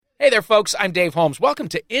Hey there, folks. I'm Dave Holmes. Welcome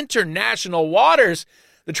to International Waters,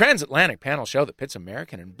 the transatlantic panel show that pits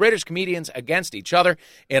American and British comedians against each other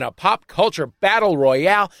in a pop culture battle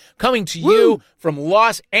royale, coming to you from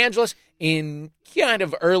Los Angeles in kind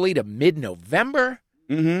of early to mid-November.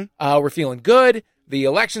 We're feeling good. The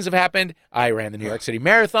elections have happened. I ran the New York City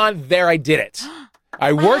Marathon. There, I did it.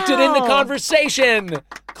 I worked it into conversation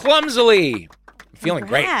clumsily. Feeling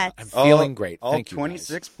great. I'm feeling great. Thank you. All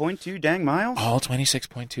 26.2 dang miles? All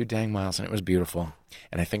 26.2 dang miles, and it was beautiful.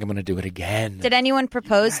 And I think I'm going to do it again. Did anyone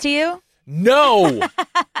propose to you? No.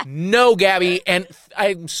 No, Gabby. And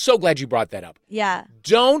I'm so glad you brought that up. Yeah.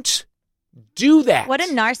 Don't do that. What a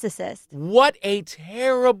narcissist. What a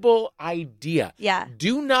terrible idea. Yeah.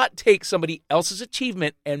 Do not take somebody else's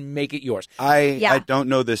achievement and make it yours. I don't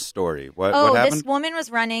know this story. What happened? This woman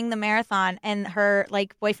was running the marathon and her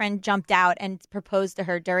boyfriend jumped out and proposed to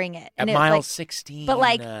her during it. At And mile 16.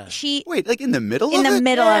 But she Wait, like in the middle in of the it?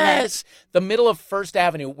 middle of it. Yes. The middle of First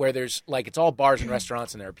Avenue where there's it's all bars and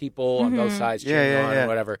restaurants and there are people on both sides cheering on and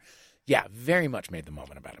whatever. Yeah, very much made the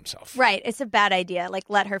moment about himself. Right. It's a bad idea.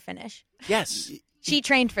 Let her finish. Yes. She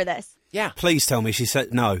trained for this. Yeah. Please tell me she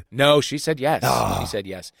said no. No, she said yes. She said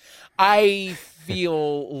yes. I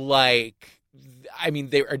feel like,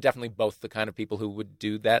 they are definitely both the kind of people who would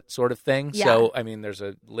do that sort of thing. Yeah. So, there's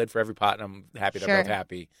a lid for every pot, and I'm happy they're both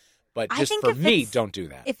happy. But I just think for if me, it's- don't do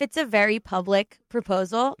that. If it's a very public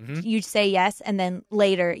proposal, you say yes, and then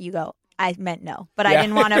later you go, I meant no, but I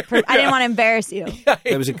didn't want to. I didn't want to embarrass you.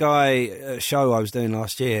 There was a guy at a show I was doing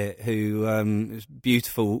last year who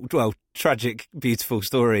was tragic, beautiful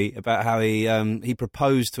story about how he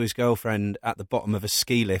proposed to his girlfriend at the bottom of a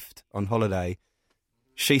ski lift on holiday.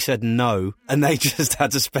 She said no, and they just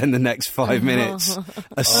had to spend the next 5 minutes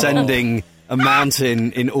ascending a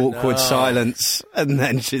mountain in awkward silence, and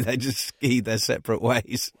then they just skied their separate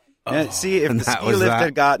ways. Yeah, see, if the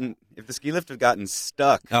ski lift had gotten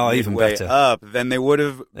stuck even way better. up, then they would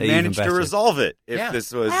have managed to better. resolve it. If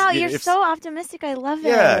this was Wow, you're so optimistic. I love it.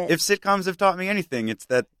 Yeah, if sitcoms have taught me anything, it's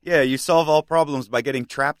that you solve all problems by getting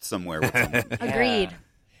trapped somewhere with someone. Agreed.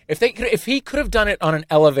 If he could have done it on an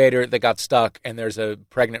elevator that got stuck and there's a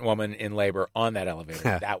pregnant woman in labor on that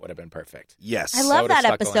elevator, that would have been perfect. Yes. I love that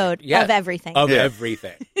episode of everything.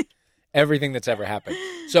 Everything. Everything that's ever happened.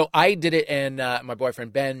 So I did it, and my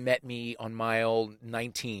boyfriend Ben met me on mile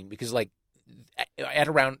 19 because, at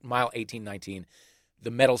around mile 18, 19,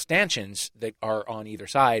 the metal stanchions that are on either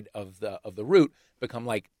side of the route become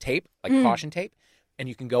like tape, like caution tape, and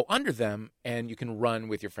you can go under them and you can run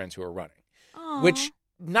with your friends who are running, which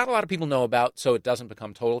not a lot of people know about, so it doesn't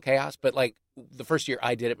become total chaos. But the first year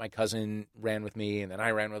I did it, my cousin ran with me, and then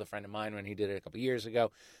I ran with a friend of mine when he did it a couple of years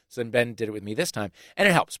ago. So then Ben did it with me this time, and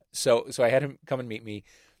it helps. So I had him come and meet me,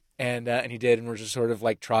 and he did, and we're just sort of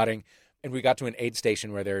trotting, and we got to an aid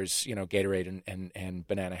station where there's Gatorade and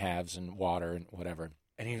banana halves and water and whatever,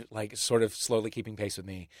 and he sort of slowly keeping pace with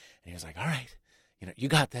me, and he was like, "All right, you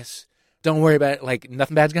got this. Don't worry about it.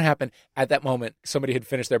 Nothing bad's going to happen." At that moment, somebody had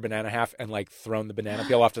finished their banana half and, thrown the banana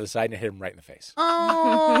peel off to the side, and it hit him right in the face.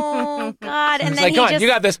 Oh, God. And He's then "Come on, you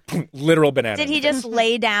got this." Literal banana. Did he just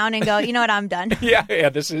lay down and go, you know what, I'm done?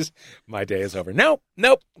 Yeah, my day is over. Nope.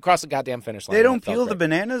 Across the goddamn finish line. They don't peel the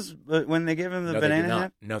bananas when they give him the banana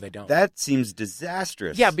half? No, they don't. That seems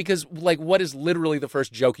disastrous. Yeah, because, what is literally the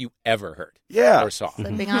first joke you ever heard? Yeah. Or saw?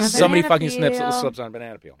 Slipping on a Somebody banana fucking peel. slips on a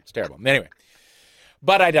banana peel. It's terrible. Anyway.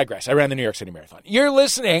 But I digress. I ran the New York City Marathon. You're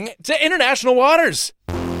listening to International Waters.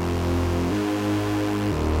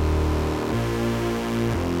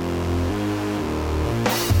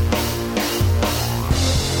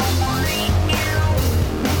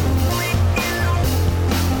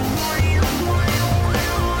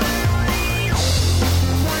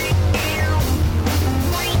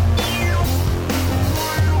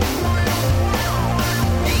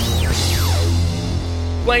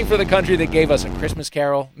 Playing for the country that gave us A Christmas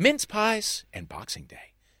Carol, mince pies, and Boxing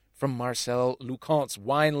Day. From Marcel Lucant's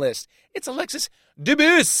wine list, it's Alexis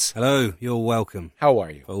Debus. Hello, you're welcome. How are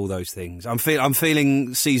you? For all those things. I'm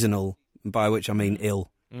feeling seasonal, by which I mean ill.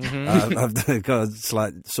 I've got a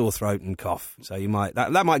slight sore throat and cough, so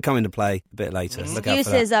that might come into play a bit later. Look out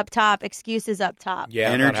for that. Excuses up top. Yeah,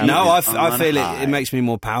 Energy. No, I on feel high. it makes me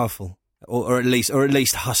more powerful, or at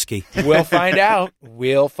least husky. We'll find out.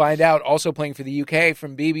 Also playing for the UK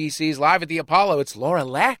from BBC's Live at the Apollo, it's Laura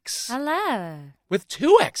Lex. Hello. With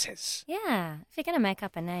 2 X's. Yeah. If you're going to make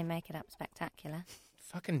up a name, make it up spectacular.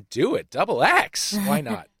 Fucking do it. Double X. Why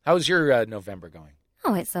not? How's your November going?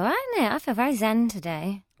 Oh, it's all right, isn't it? I feel very zen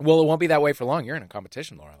today. Well, it won't be that way for long. You're in a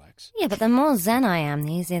competition, Laura Lex. Yeah, but the more zen I am,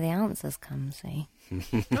 the easier the answers come, see?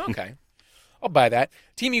 Okay. I'll buy that.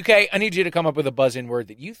 Team UK, I need you to come up with a buzz-in word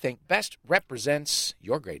that you think best represents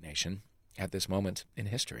your great nation at this moment in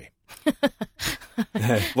history.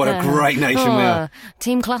 What a great nation we are.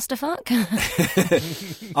 Team Clusterfuck.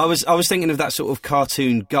 I was thinking of that sort of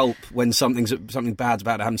cartoon gulp when something bad's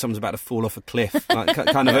about to happen, someone's about to fall off a cliff. Like,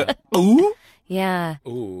 kind of a, ooh? Yeah.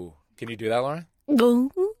 Ooh. Can you do that, Laura?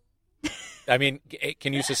 Ooh. I mean,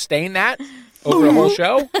 can you sustain that over a whole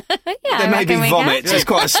show? Yeah, There may be vomit. It's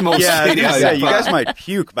quite a small studio. Yeah, you but- guys might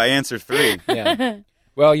puke by answer 3. Yeah.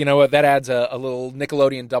 Well, you know what? That adds a little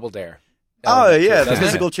Nickelodeon Double Dare. Oh, yeah, the Doesn't it?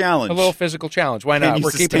 physical challenge. A little physical challenge. Why Can not? you We're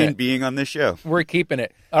keeping sustain it. being on this show? We're keeping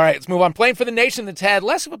it. All right, let's move on. Playing for the nation that's had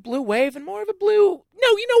less of a blue wave and more of a blue. No,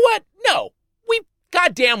 you know what? No. We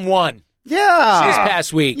goddamn won Yeah. this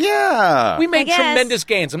past week. Yeah. We made guess. tremendous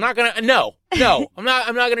gains. I'm not gonna. No. I'm not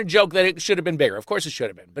gonna joke that it should have been bigger. Of course it should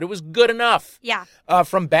have been, but it was good enough. Yeah.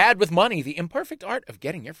 From Bad with Money, the imperfect art of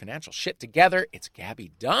getting your financial shit together. It's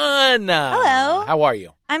Gabby Dunn. Hello. How are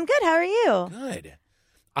you? I'm good. How are you? Good.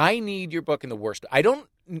 I need your book in the worst. I don't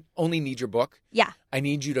only need your book. Yeah. I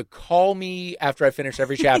need you to call me after I finish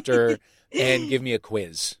every chapter and give me a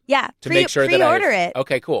quiz Yeah. to make sure that pre-order it.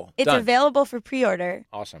 Okay, cool. It's Done. available for pre-order.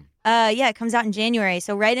 Awesome. Yeah, it comes out in January,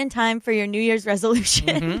 so right in time for your New Year's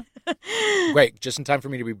resolution. Great. Just in time for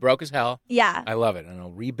me to be broke as hell. Yeah. I love it. And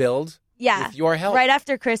I'll rebuild Yeah. with your help. Right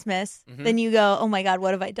after Christmas, Mhm. then you go, "Oh my God,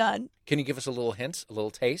 what have I done?" Can you give us a little hint, a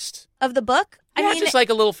little taste? Of the book? Yeah, just like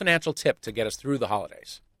a little financial tip to get us through the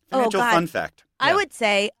holidays. Financial God. fun fact. I Yeah. would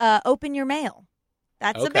say open your mail.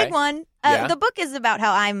 That's a Okay. big one. Yeah. The book is about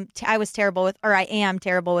how I was terrible with, or I am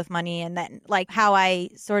terrible with money, and then like how I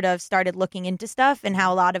sort of started looking into stuff, and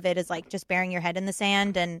how a lot of it is like just burying your head in the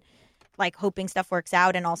sand and like hoping stuff works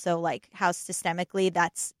out, and also like how systemically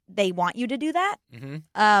they want you to do that.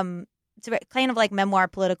 Mm-hmm. It's a kind of like memoir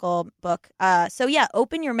political book. So yeah,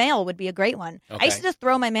 open your mail would be a great one. Okay. I used to just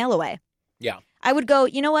throw my mail away. Yeah. I would go,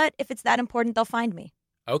 you know what? If it's that important, they'll find me.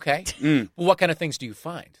 Okay. Mm. Well, what kind of things do you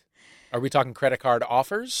find? Are we talking credit card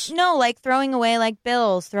offers? No, like throwing away like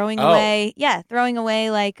bills, throwing Oh. away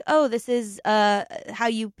like, oh, this is how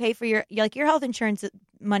you pay for your health insurance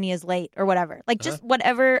money is late or whatever. Like just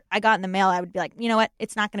whatever I got in the mail, I would be like, you know what?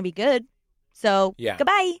 It's not going to be good. So Yeah.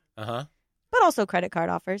 goodbye. Uh-huh. But also credit card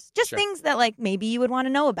offers. Just Sure. things that like maybe you would want to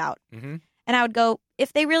know about. Mm-hmm. And I would go,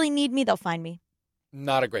 if they really need me, they'll find me.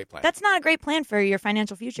 Not a great plan. That's not a great plan for your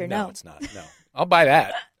financial future. No, No. it's not. No. I'll buy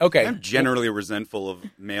that. Okay. I'm generally resentful of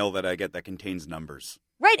mail that I get that contains numbers.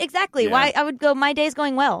 Right, exactly. Yeah. Why I would go, my day's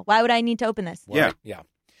going well. Why would I need to open this? Right, yeah.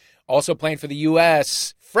 Also playing for the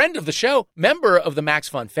U.S., friend of the show, member of the Max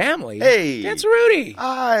Fun family. Hey. It's Rudy.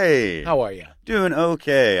 Hi. How are you? Doing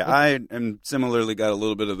okay. I am similarly got a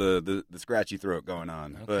little bit of the scratchy throat going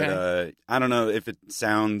on. But I don't know if it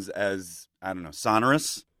sounds as,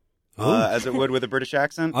 sonorous as it would with a British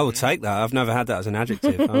accent. I will take that. I've never had that as an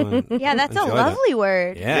adjective. Yeah, that's a Enjoy lovely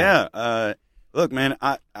word. that. Yeah. Look, man,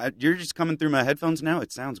 you're just coming through my headphones now.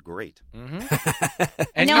 It sounds great. Mm-hmm.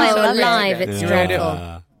 And No, you I sound love great live, today. it's You really do.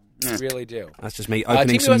 dreadful. You really do. That's just me opening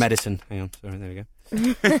Team some US medicine. Hang on. Sorry, there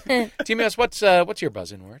we go. Team US, what's your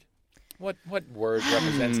buzz-in word? What word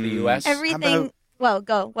represents the U.S.? Everything. Well,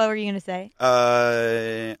 go. What were you going to say?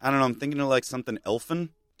 I don't know. I'm thinking of like something elfin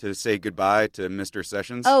to say goodbye to Mr.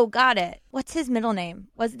 Sessions. Oh, got it. What's his middle name?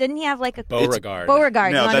 Didn't he have like a Beauregard.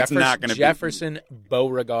 Beauregard. No, you wanna- that's not gonna be- Jefferson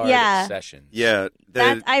Beauregard Yeah. Sessions. Yeah.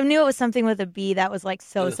 I knew it was something with a B that was like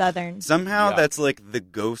so southern. Somehow Yeah. that's like the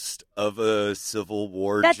ghost of a Civil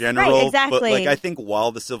War That's right, general. exactly. But like I think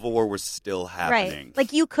while the Civil War was still happening. Right.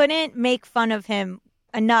 Like you couldn't make fun of him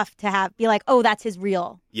enough to be like, oh, that's his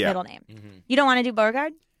real Yeah. middle name. Mm-hmm. You don't want to do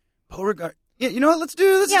Beauregard? Beauregard. Yeah, you know what? Let's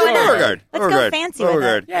do Yeah, why not? Beauregard. Let's go Beauregard. fancy with it.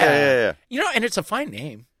 Beauregard. Yeah. You know, and it's a fine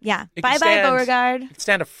name. Yeah. It can Bye-bye, stand- Beauregard. It can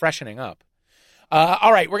stand a freshening up.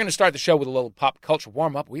 All right, we're going to start the show with a little pop culture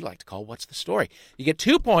warm-up we like to call What's the Story? You get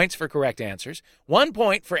 2 points for correct answers, 1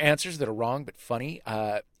 point for answers that are wrong but funny.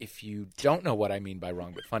 If you don't know what I mean by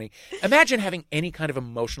wrong but funny, imagine having any kind of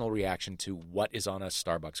emotional reaction to what is on a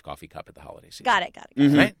Starbucks coffee cup at the holiday season. Got it.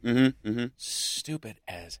 Mhm, Right? mhm, mhm. Stupid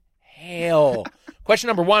as hell. Question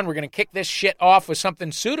number 1, we're going to kick this shit off with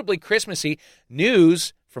something suitably Christmassy.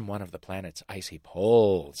 News from one of the planet's icy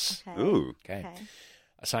poles. Okay. Ooh. Okay.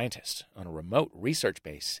 A scientist on a remote research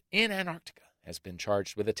base in Antarctica has been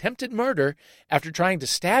charged with attempted murder after trying to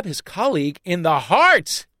stab his colleague in the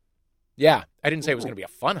heart. Yeah, I didn't say it was going to be a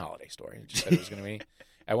fun holiday story. I just said it was going to be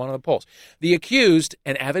at one of the polls. The accused,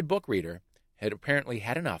 an avid book reader, had apparently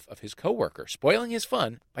had enough of his coworker spoiling his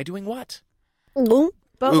fun by doing what?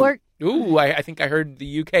 But we're Ooh, I think I heard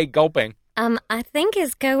the UK gulping. I think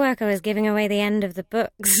his coworker was giving away the end of the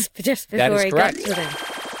books just That before is he correct. got to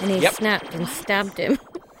them. And he Yep. snapped and stabbed him.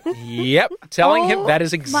 Yep. Telling him Oh that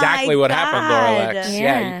is exactly my what happened, God. Laura Lex.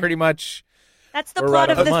 Yeah. you pretty much. That's the We're plot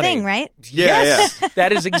right of on the money. thing, right? Yeah,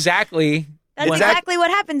 That is exactly. That's what exactly what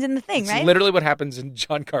happens in the thing, It's right? literally what happens in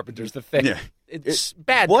John Carpenter's The Thing. Yeah. It's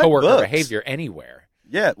bad what coworker books? behavior anywhere.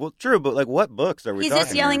 Yeah, well, true, but like, what books are we He's talking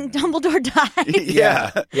just yelling, here? Dumbledore died.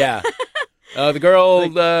 Yeah. Yeah. The girl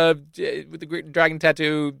with the dragon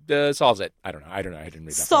tattoo solves it. I don't know. I didn't read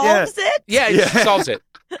that. Solves it? Yeah, Yeah. she solves it.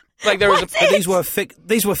 Like there was What's a, it?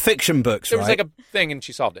 These were fiction books, there right? was like a thing and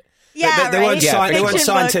she solved it. Yeah, they right? weren't, Yeah, they weren't Fiction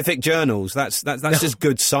scientific journals. That's just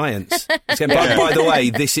good science. It's going, by the way,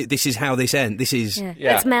 this is how this ends. This is Yeah.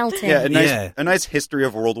 Yeah. It's melting. Yeah, Yeah. a nice history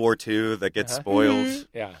of World War II that gets spoiled.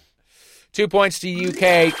 Yeah. 2 points to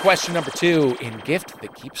UK. Question number 2. In Gift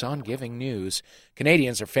That Keeps On Giving news,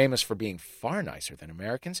 Canadians are famous for being far nicer than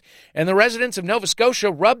Americans, and the residents of Nova Scotia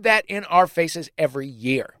rub that in our faces every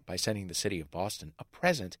year by sending the city of Boston a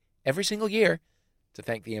present every single year to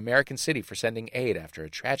thank the American city for sending aid after a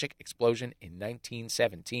tragic explosion in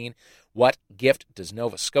 1917. What gift does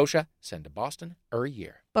Nova Scotia send to Boston a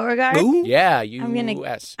year? Beauregard? Ooh. Yeah, I'm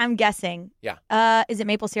I'm guessing. Yeah. Is it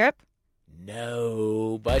maple syrup?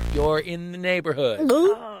 No, but you're in the neighborhood.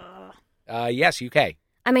 Oh. Yes, UK.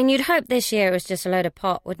 I mean, you'd hope this year it was just a load of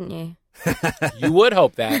pot, wouldn't you? You would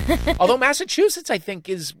hope that. Although Massachusetts, I think,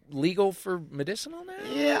 is legal for medicinal now.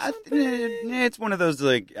 Yeah, it's one of those,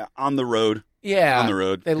 like, on the road. Yeah. On the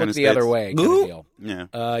road They kinda look the other states. way kind Ooh. of deal.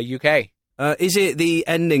 Yeah. UK. Is it the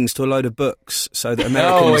endings to a load of books so that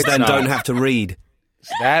Americans it's then not. don't have to read?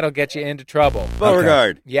 So that'll get you into trouble.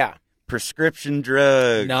 Beauregard, Yeah. prescription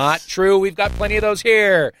drugs. Not true. We've got plenty of those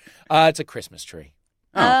here. It's a Christmas tree.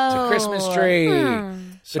 It's a Christmas tree. The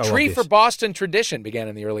So tree obvious. for Boston tradition began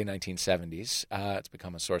in the early 1970s. It's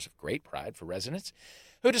become a source of great pride for residents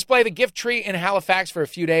who display the gift tree in Halifax for a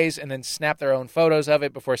few days and then snap their own photos of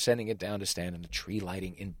it before sending it down to stand in the tree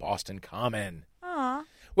lighting in Boston Common, Aw.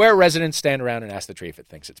 where residents stand around and ask the tree if it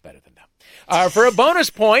thinks it's better than them. For a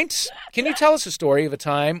bonus point, can you tell us a story of a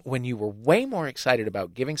time when you were way more excited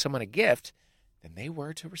about giving someone a gift than they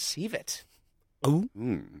were to receive it? Ooh.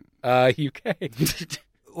 UK.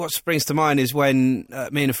 What springs to mind is when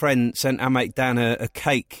me and a friend sent our mate Dan a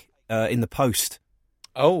cake in the post.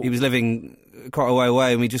 Oh. He was living quite a way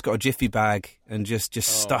away, and we just got a jiffy bag and just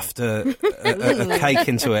stuffed a cake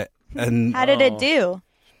into it. And How did it do?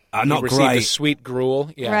 You not received the great. sweet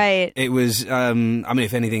gruel. Yeah. Right. It was. I mean,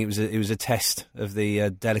 if anything, it was a test of the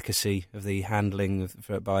delicacy of the handling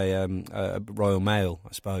by Royal Mail.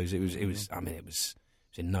 I suppose it was. I mean, it was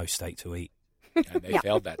in no state to eat. And they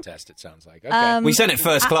failed that test, it sounds like. Okay. We sent it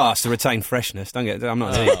first class to retain freshness. Don't get. I'm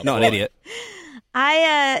not Oh, not an boy. idiot.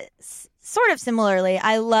 I sort of similarly,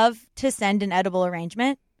 I love to send an edible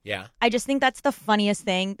arrangement. Yeah. I just think that's the funniest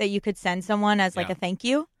thing that you could send someone as like Yeah. a thank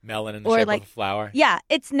you. Melon in the Or shape like- of a flower. Yeah,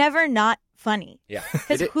 it's never not funny Yeah.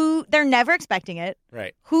 because they're never expecting it.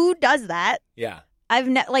 Right. Who does that? Yeah.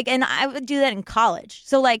 And I would do that in college.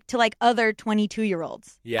 So like to like other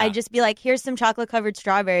 22-year-olds. Yeah. I'd just be like, here's some chocolate covered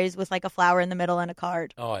strawberries with like a flower in the middle and a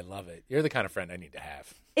card. Oh, I love it. You're the kind of friend I need to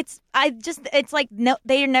have. It's like no,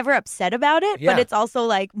 they are never upset about it, Yeah. but it's also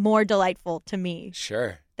like more delightful to me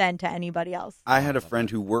Sure. than to anybody else. I had a friend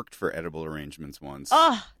who worked for Edible Arrangements once.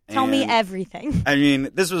 Oh, tell me And- everything. I mean,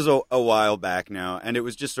 this was a while back now, and it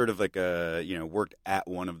was just sort of like worked at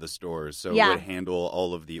one of the stores, so Yeah. would handle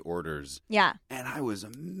all of the orders. Yeah, And I was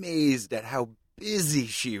amazed at how busy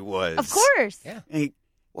she was. of course. Yeah. Like,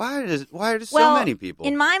 why do Well, so many people?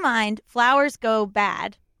 In my mind, flowers go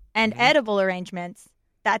bad, and Mm-hmm. edible arrangements.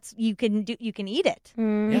 That's you can eat it.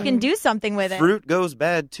 Mm. You can do something with it. Fruit goes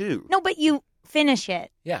bad too. No, but you finish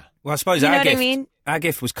it. Yeah. Well, I suppose You know our what I gift. mean? Our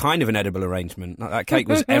gift was kind of an edible arrangement. Like, that cake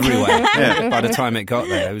was everywhere Yeah. by the time it got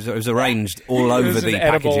there. It was arranged all over It was the an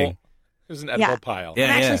edible, packaging. It was an edible Yeah. pile. Yeah.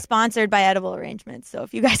 I'm actually sponsored by Edible Arrangements, so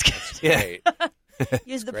if you guys could Yeah. Great.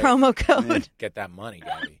 use the great. promo code. Get that money,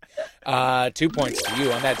 Gabby. 2 points to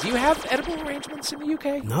you on that. Do you have edible arrangements in the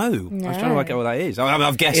UK? No. I was trying to work out what that is.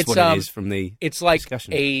 I've guessed It's, what it is from the. It's like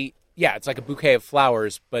discussion. it's like a bouquet of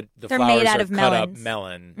flowers, but the They're flowers made out are of cut up melons.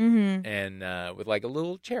 melon Mm-hmm. and with like a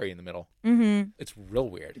little cherry in the middle. Mm-hmm. It's real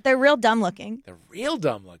weird. They're real dumb looking. They're real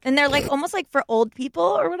dumb looking. And they're like almost like for old people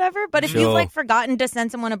or whatever. But if you've Sure. like forgotten to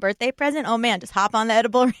send someone a birthday present, oh man, just hop on the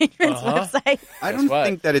Edible Arrangements Uh-huh. website. I Guess don't what?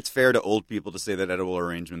 think that it's fair to old people to say that edible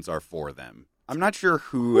arrangements are for them. I'm not sure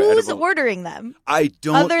who Who's edible. ordering them I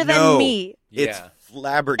don't other than know. me? It's Yeah.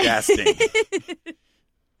 flabbergasting.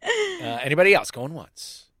 Anybody else going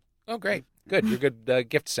once? Oh, great. Good. You're good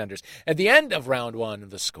gift senders. At the end of round one,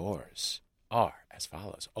 the scores are as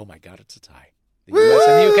follows. Oh, my God, it's a tie. The US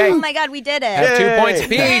and the Oh UK my God, we did it. have 2 points Yay.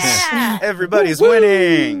 apiece. Yeah. Everybody's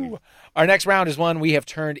winning. Our next round is one we have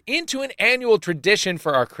turned into an annual tradition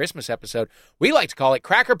for our Christmas episode. We like to call it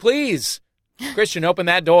Cracker Please. Christian, open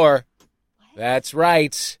that door. That's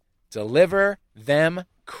right. Deliver them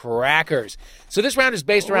crackers. So this round is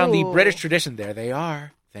based around the Ooh. British tradition. There they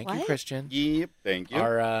are. Thank you, What? Christian. Yep, thank you.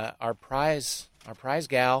 Our prize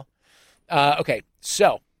gal. Okay,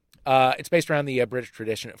 so it's based around the British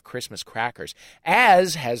tradition of Christmas crackers,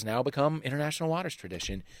 as has now become International Waters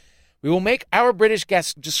tradition. We will make our British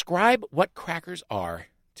guests describe what crackers are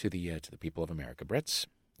to the people of America. Brits,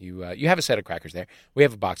 you have a set of crackers there. We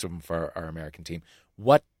have a box of them for our American team.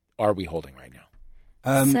 What are we holding right now?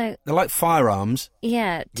 So- They're like firearms.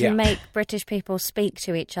 Yeah, to Yeah. make British people speak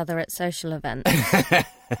to each other at social events.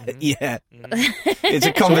 Yeah. It's a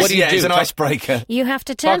what conversation. do you do? It's an Talk- icebreaker. You have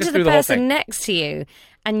to Talk turn us to through the the whole person thing. next to you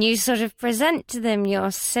and you sort of present to them your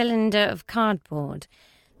cylinder of cardboard.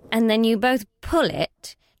 And then you both pull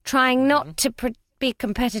it, trying not to be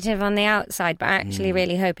competitive on the outside, but actually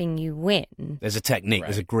really hoping you win. There's a technique.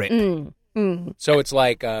 There's a grip. So it's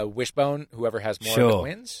like Wishbone. Whoever has more of it Sure.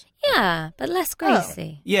 wins. Yeah, but less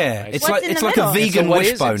greasy. Yeah, Nice. it's What's like in it's the like middle? a vegan So what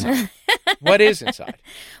is wishbone. inside? What is inside?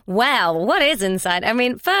 Well, what is inside? I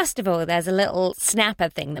mean, first of all, there's a little snapper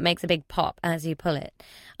thing that makes a big pop as you pull it.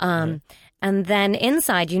 And then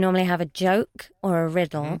inside, you normally have a joke or a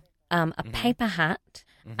riddle, a paper hat.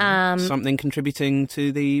 Something contributing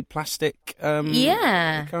to the plastic.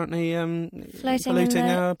 Yeah. Currently Floating polluting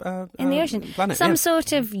in the ocean. planet. Some yeah.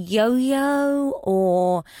 sort of yo-yo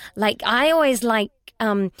or like I always like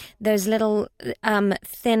those little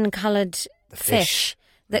thin coloured fish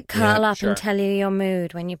that curl up sure. and tell you your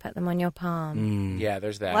mood when you put them on your palm. Yeah,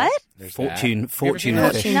 there's that. What? There's Fortune- that. Have you ever seen fortune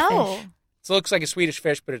that? fish. Fortune No. fish. So it looks like a Swedish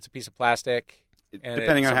fish, but it's a piece of plastic. And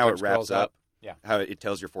Depending on how it sometimes wraps curls up, Yeah. how it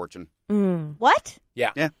tells your fortune. What?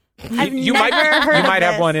 Yeah. Yeah. I've You never might heard you of might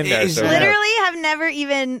have this. one in there. It is So Literally have never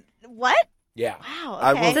even. What? Yeah. Wow.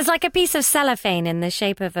 I Okay. will- So it's like a piece of cellophane in the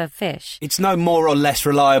shape of a fish. It's no more or less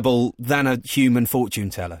reliable than a human fortune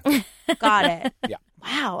teller. Got it. Yeah.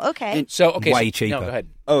 Wow. Okay. And- So okay. Way so, cheaper. No, go ahead.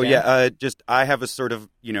 Oh Dan? yeah, just I have a sort of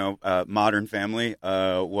modern family,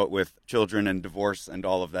 what with children and divorce and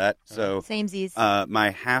all of that. So Samesies. my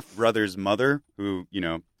half brother's mother, who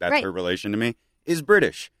that's Right. her relation to me, is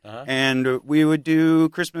British, Uh-huh. and we would do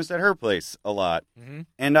Christmas at her place a lot,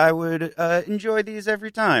 and I would enjoy these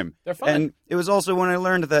every time. They're fun. And it was also when I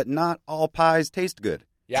learned that not all pies taste good.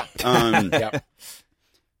 Yeah. Yeah.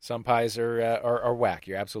 Some pies are whack.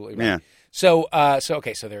 You're absolutely right. Yeah. So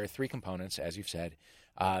so there are three components, as you've said.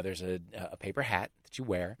 There's a paper hat that you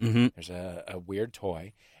wear. There's a weird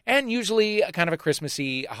toy, and usually a kind of a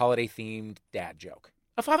Christmassy, holiday themed dad joke,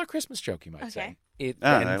 a Father Christmas joke, you might say. In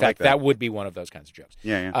I fact, like that. would be one of those kinds of jokes.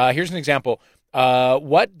 Yeah. Here's an example.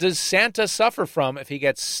 What does Santa suffer from if he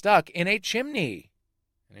gets stuck in a chimney?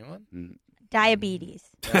 Anyone? Diabetes.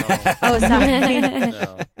 No. Oh, sorry.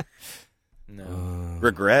 No.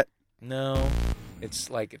 Regret. No. It's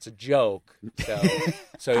a joke.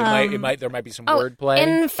 So it might there might be some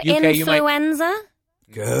wordplay. UK, you might Influenza?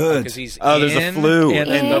 Good. because he's There's a flu.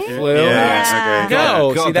 in the flu. Yeah. Okay.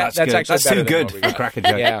 No, God, see that's that's good. actually That's better too than good what we for a got. cracker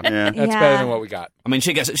joke. Yeah, Yeah. that's Yeah. better than what we got. I mean,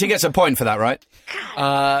 she gets a point for that, right?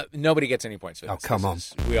 Nobody gets any points for this. Oh, come on.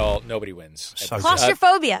 Nobody wins. So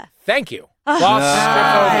Claustrophobia. Thank you. Oh.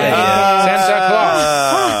 Claustrophobia. Yeah. Santa Claus.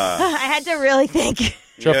 Ah. I had to really think.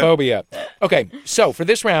 Trophobia. Okay, so for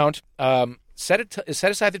this round, set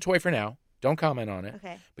aside the toy for now. Don't comment on it.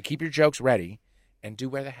 Okay. But keep your jokes ready, and do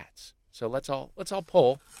wear the hats. So let's all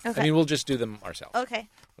pull. Okay. I mean, we'll just do them ourselves. Okay.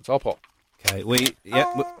 Let's all pull. Okay, Oh, mine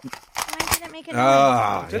didn't make it.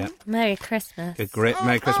 yeah. Merry Christmas. Good grip.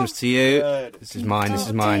 Merry Christmas to you. This is mine. This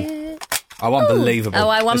is mine. Oh, unbelievable. Oh,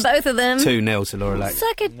 I won It's both of them. 2-0 to Laura Lex.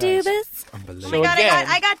 Suck it, Nice. Dubas. Oh Unbelievable. my So god! again-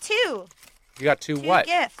 I got two. You got two Two what?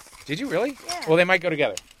 gifts. Did you really? Yeah. Well, they might go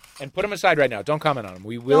together. And put them aside right now. Don't comment on them.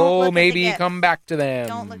 We look will at the maybe gift. come back to them.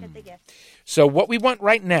 Don't look at the gift. So what we want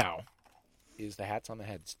right now is the hats on the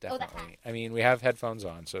heads, Oh, the definitely. I mean, we have headphones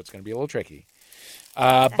on, so it's going to be a little tricky.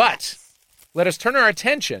 But let us turn our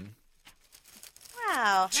attention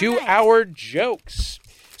Wow. to nice. our jokes.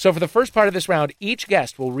 So for the first part of this round, each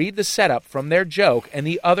guest will read the setup from their joke, and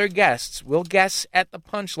the other guests will guess at the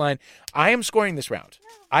punchline. I am scoring this round.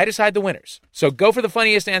 I decide the winners. So go for the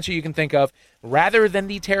funniest answer you can think of. Rather than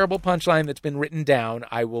the terrible punchline that's been written down,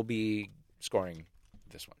 I will be scoring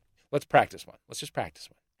this one. Let's practice one. Let's just practice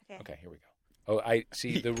one. Okay, here we go. Oh, I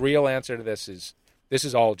see. The real answer to this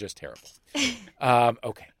is all just terrible.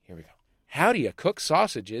 Okay, here we go. How do you cook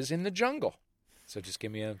sausages in the jungle? So just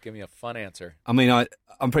give me a fun answer. I mean,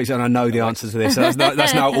 I'm pretty certain I know the answers to this. So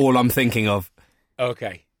that's now all I'm thinking of.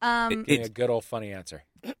 Okay. Um, Give me a good old funny answer.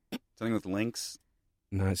 Something with links.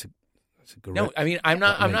 No, it's a gorilla. No, I mean I'm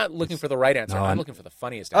not looking for the right answer. No, I'm I'm- looking for the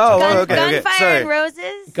funniest Oh, answer. okay. Gunfire Sorry. and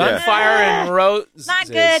Roses. Gunfire and Roses. Not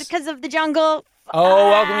good because of the jungle. Oh,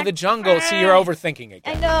 Welcome to the Jungle. See, you're overthinking it.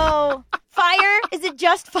 I know. Fire? Is it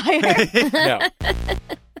just fire? No.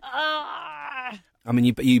 I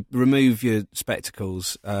mean, you remove your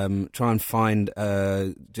spectacles, try and find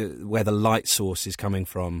where the light source is coming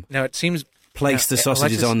from. Now it seems. Place the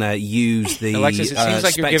sausages Alexis- on there. Use the Alexis, it seems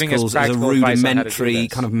like you're giving us spectacles as a practical advice on how to do rudimentary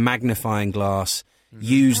this. kind of magnifying glass.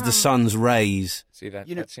 Use the sun's rays. See that?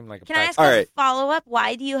 You know- That seemed like a. Can I ask All a right. follow-up?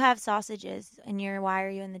 Why do you have sausages and why are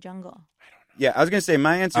you in the jungle? Yeah, I was going to say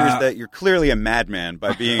my answer is that you're clearly a madman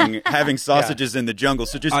by having sausages in the jungle.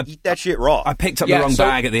 So just eat that shit raw. I picked up Yeah, the wrong so-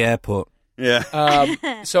 bag at the airport.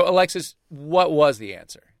 Yeah. So Alexis, what was the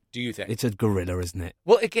answer? Do you think? It's a gorilla, isn't it?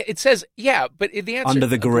 Well, it says yeah, but the answer Under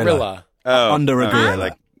the a gorilla. Oh, Under a okay, gorilla.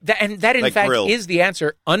 like that in Like fact grill. is the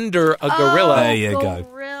answer. Under a gorilla. There you go.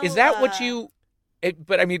 Gorilla. Is that what you?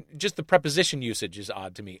 But I mean, just the preposition usage is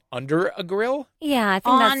odd to me. Under a grill? Yeah, I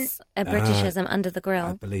think that's a Britishism, under the I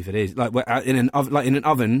grill. believe it is. Like in an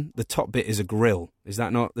oven, the top bit is a grill. Is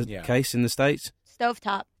that not the Yeah. case in the States?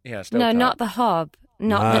 Stovetop. Yeah. No, stovetop. not the hob.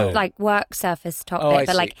 Not No. the like work surface top Oh, I bit,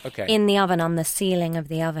 but see. like Okay. in the oven on the ceiling of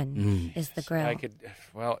the oven is the grill. I could.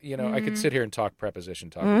 Well, I could sit here and talk preposition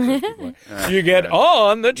talk. with those people. You get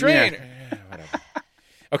on the train. Whatever.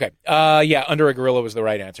 Okay. Yeah, under a gorilla was the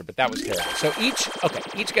right answer, but that was terrible. So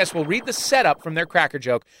each guest will read the setup from their cracker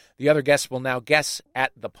joke. The other guests will now guess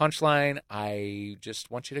at the punchline. I just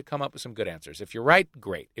want you to come up with some good answers. If you're right,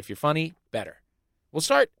 great. If you're funny, better. We'll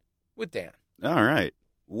start with Dan. all right.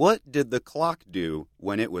 What did the clock do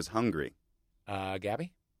when it was hungry?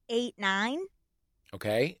 Gabby? 8, 9.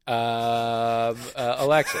 Okay.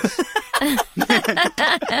 Alexis?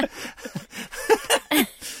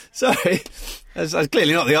 Sorry, that's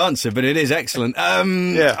clearly not the answer, but it is excellent.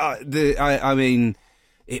 Yeah. I mean,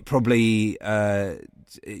 it probably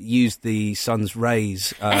used the sun's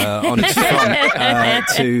rays on its front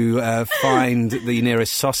to find the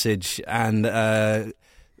nearest sausage and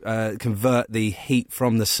convert the heat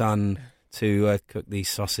from the sun to cook the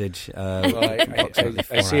sausage. Well, approximately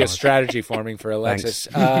 4 I see a hours. strategy forming for Alexis.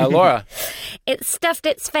 Laura? It stuffed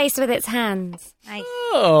its face with its hands. Nice.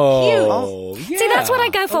 Oh, yeah. See, that's what I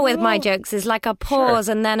go for with my jokes, is like a pause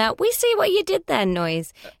and then a, we see what you did there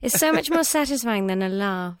noise. It's so much more satisfying than a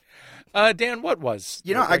laugh. Dan, what was?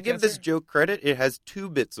 You know, the I correct give this answer? joke credit. It has 2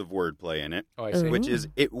 bits of wordplay in it, Oh, I see. which is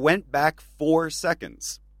it went back 4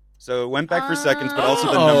 seconds. So it went back for seconds, but also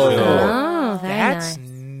the number 4. Oh, very That's nice.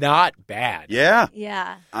 not bad. Yeah.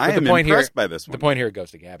 Yeah. I But am the point impressed here, by this one. The point here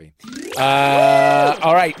goes to Gabby.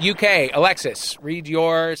 All right, UK. Alexis, read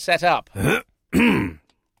your setup.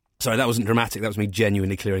 Sorry, that wasn't dramatic. That was me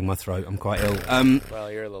genuinely clearing my throat. I'm quite ill.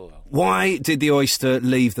 Well, you're a little low. Why did the oyster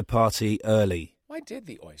leave the party early? Why did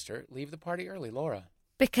the oyster leave the party early, Laura?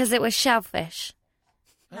 Because it was shellfish.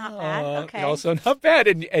 Not bad. Okay. Also not bad,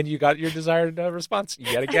 and you got your desired response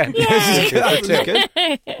yet again. Yay. That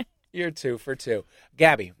was good. You're 2 for 2.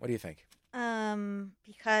 Gabby, what do you think?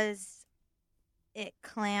 Because it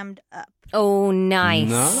clammed up. Oh, nice.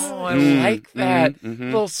 No. Oh, I like that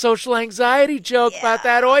little social anxiety joke about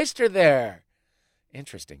that oyster there.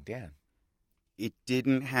 Interesting, Dan. It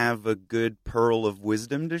didn't have a good pearl of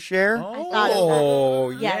wisdom to share. thought of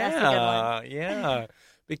Oh, that. Yeah, that's a good one. yeah.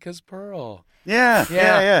 Because Pearl.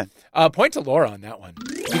 Yeah. Point to Laura on that one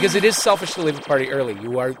because it is selfish to leave the party early.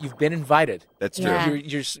 You've been invited. That's true.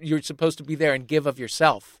 Yeah. You're supposed to be there and give of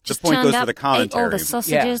yourself. The Just point turned goes up, for the ate all commentary. the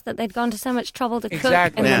sausages that they'd gone to so much trouble to cook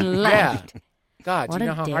Exactly. and then Yeah. left. God, do What you a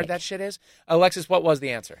know how hard dick. that shit is? Alexis, what was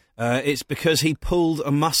the answer? It's because he pulled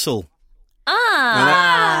a muscle.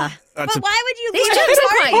 Ah. That's But why would you These leave jokes the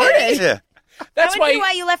are party? quite good. Yeah. That's that would be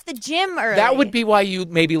why you left the gym early. That would be why you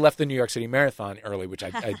maybe left the New York City Marathon early, which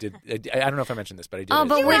I did. I don't know if I mentioned this, but I did. Oh, it.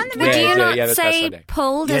 but You would, ran the would you marathon. not this past say Sunday.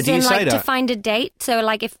 pulled Yeah, as do you in say like to that? find a date? So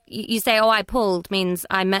like if you say, oh, I pulled, means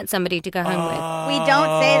I met somebody to go home with. We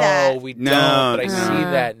don't say that. Oh, we No. don't. But I No. see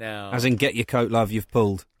that now. As in, get your coat, love, you've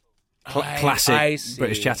pulled. Classic I see.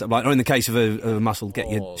 British chat up line. Or in the case of a muscle, get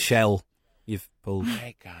your Pulled. shell, you've pulled.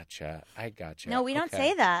 I gotcha. No, we don't Okay.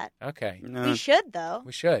 say that. Okay, No. We should, though.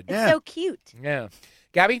 we should. It's Yeah. so cute. Yeah,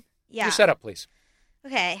 Gabby, Yeah. your setup, please.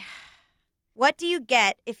 Okay. What do you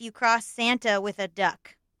get if you cross Santa with a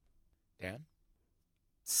duck? Dan.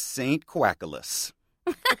 Saint Quackalus.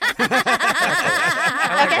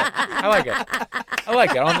 I like it. I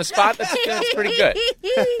like it. On the spot, that's pretty good.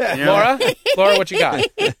 You know, Laura, what you got?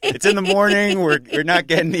 It's in the morning. We're not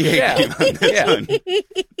getting the A Yeah. game on this Yeah. one.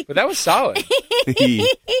 But But that was solid. What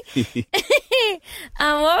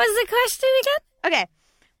was the question again? Okay.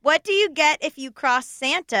 What do you get if you cross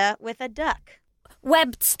Santa with a duck?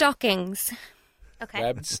 Webbed stockings. Okay.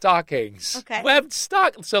 Webbed stockings. Okay. Webbed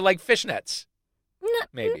stock. So like fishnets, No,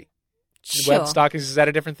 maybe. sure. Webbed stockings, is that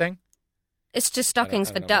a different thing? It's just stockings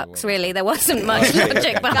I for don't know what ducks, it was. really. There wasn't much Okay, logic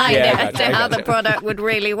okay. behind Yeah, it I as gotcha, to I how the gotcha. product would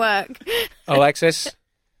really work. Alexis?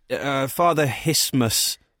 Father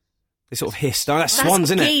Hismus. They sort of hissed. Oh, that's That's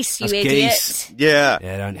swans, isn't geese, it? you That's idiot. geese. Yeah.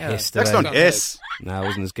 Yeah, don't Yeah. hiss. Ducks do don't they? hiss. No, it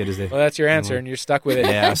wasn't as good as they. Well, that's your answer, and you're stuck with it.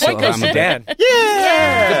 Yeah, I The sort point of goes am to a Dan. bit.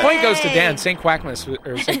 Yeah. The point goes to Dan. St.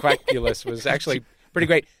 Quackmus was actually pretty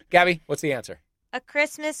great. Gabby, what's the answer? A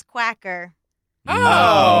Christmas quacker.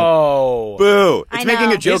 Oh. Boo. I It's making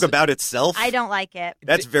know. a joke Is- about itself. I don't like it.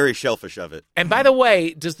 That's very shellfish of it. And by the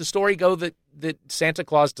way, does the story go that Santa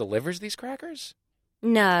Claus delivers these crackers?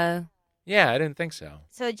 No. Yeah, I didn't think so.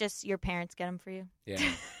 So just your parents get them for you? Yeah,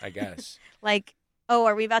 I guess. Like, oh,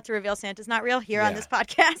 are we about to reveal Santa's not real here on Yeah. this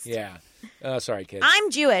podcast? Yeah. Oh, sorry, kids.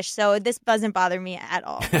 I'm Jewish, so this doesn't bother me at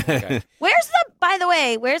all. Okay. By the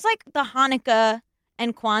way, where's like the Hanukkah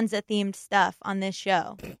and Kwanzaa themed stuff on this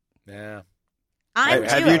show? Yeah. I'm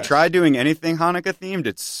Have Jewish. you tried doing anything Hanukkah themed?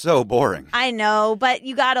 It's so boring. I know, but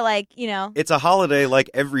you gotta It's a holiday like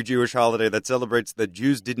every Jewish holiday that celebrates that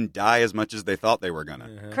Jews didn't die as much as they thought they were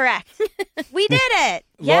gonna. correct. We did it.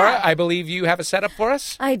 Laura, Yeah. I believe you have a setup for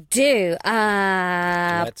us. I do.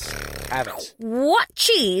 Let's have it. What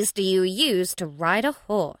cheese do you use to ride a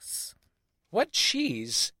horse? What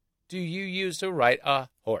cheese do you use to ride a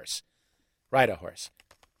horse? Ride a horse.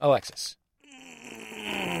 Alexis.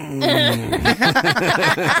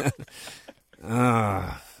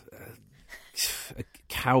 A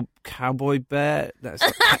cowboy bear. That's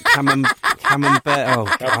camembert. Oh,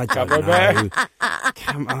 I don't Cowboy know. bear?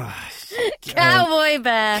 Cowboy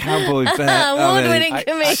bear. Cowboy bear. Award-winning I-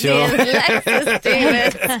 comedian sure. Alexis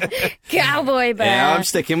Stevens. Cowboy bear. Yeah, I'm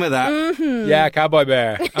sticking with that. Yeah, cowboy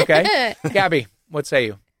bear. Okay. Gabby, what say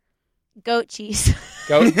you? Goat cheese.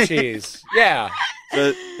 Goat cheese. Yeah.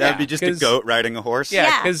 So that'd be Yeah, just a 'cause- goat riding a horse? Yeah,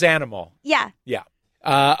 Yeah. because animal. Yeah. Yeah.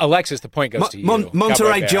 Alexis, the point goes to you. Cowboy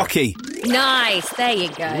Monterey bear. jockey. Nice. There you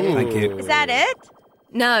go. Ooh. Thank you. Is that it?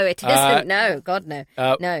 No, it isn't. No, God, no.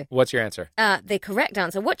 No. What's your answer? The correct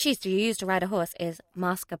answer, what cheese do you use to ride a horse, is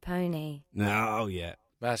mascarpone. No, yeah.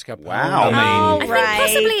 Mascarpone. Wow. I mean, Oh, I think right.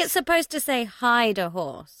 possibly it's supposed to say hide a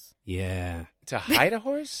horse. yeah. To hide a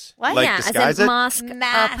horse? What? Like yeah, disguise as in it? mask a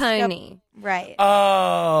Mask a- pony. Right.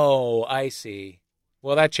 Oh, I see.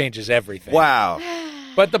 Well, that changes everything. Wow.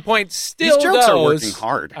 But the point still These jokes goes. are working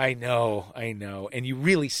hard. I know. And you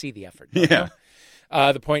really see the effort. Yeah.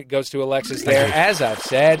 The point goes to Alexis there, as I've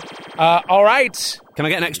said. All right. Can I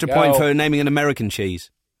get an extra Go. point for naming an American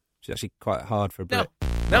cheese? It's actually quite hard for a No,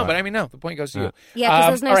 Brit. no, but I mean, no. The point goes to you. Yeah, because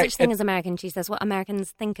there's no all such right, thing as American cheese. That's what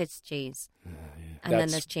Americans think is cheese. And then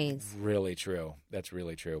That's there's cheese. Really true. That's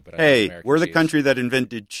really true. But I Hey, like American we're the cheese. country that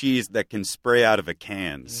invented cheese that can spray out of a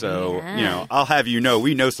can. So, Yeah. I'll have you know,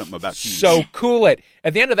 we know something about cheese. So cool it.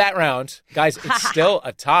 At the end of that round, guys, it's still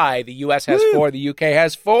a tie. The U.S. has 4. The U.K.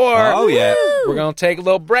 has 4. Oh, yeah. We're going to take a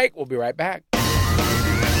little break. We'll be right back.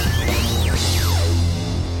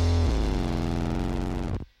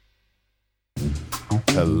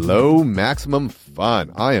 Hello, Maximum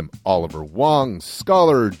Fun. I am Oliver Wong,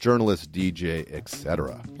 scholar, journalist, DJ,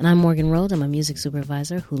 etc. And I'm Morgan Rold. I'm a music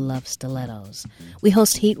supervisor who loves stilettos. We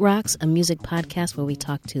host Heat Rocks, a music podcast where we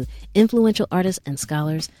talk to influential artists and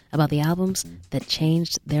scholars about the albums that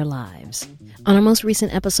changed their lives. On our most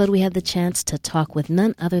recent episode, we had the chance to talk with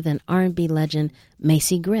none other than R&B legend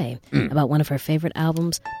Macy Gray about one of her favorite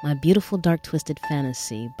albums, My Beautiful Dark Twisted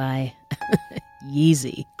Fantasy by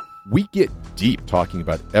Yeezy. We get deep talking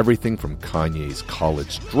about everything from Kanye's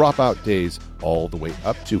college dropout days all the way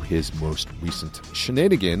up to his most recent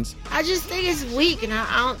shenanigans. I just think it's weak, and I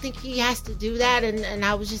don't think he has to do that, and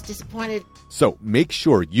I was just disappointed. So make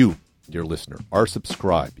sure you, dear listener, are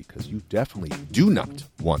subscribed because you definitely do not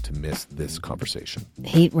want to miss this conversation.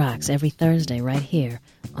 Heat Rocks every Thursday right here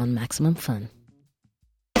on Maximum Fun.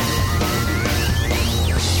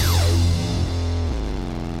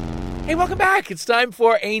 Hey, welcome back. It's time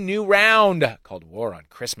for a new round called War on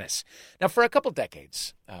Christmas. Now, for a couple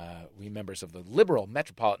decades, we members of the liberal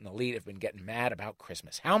metropolitan elite have been getting mad about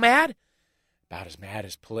Christmas. How mad? About as mad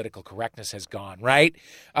as political correctness has gone, right?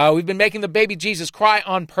 We've been making the baby Jesus cry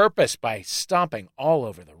on purpose by stomping all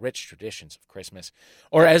over the rich traditions of Christmas,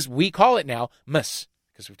 or as we call it now, Mas,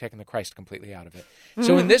 because we've taken the Christ completely out of it.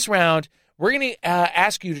 So in this round, we're going to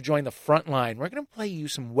ask you to join the front line. We're going to play you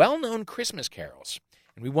some well-known Christmas carols.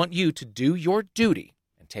 And we want you to do your duty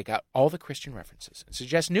and take out all the Christian references and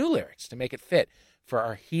suggest new lyrics to make it fit for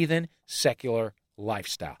our heathen secular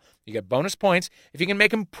lifestyle. You get bonus points if you can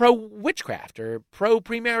make them pro-witchcraft or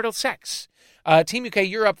pro-premarital sex. Team UK,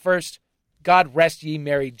 you're up first. God rest ye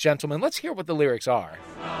merry gentlemen. Let's hear what the lyrics are.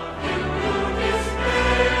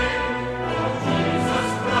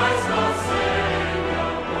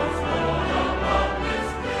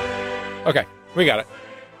 Okay, we got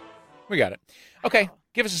it. Okay,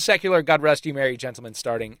 give us a secular God rest ye merry gentlemen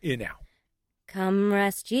starting now. Come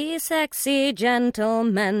rest ye sexy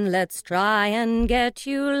gentlemen, let's try and get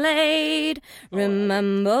you laid.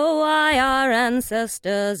 Remember why our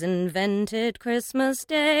ancestors invented Christmas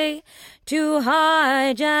Day? To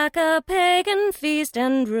hijack a pagan feast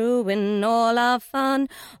and ruin all our fun.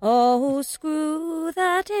 Oh, screw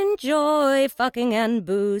that, enjoy fucking and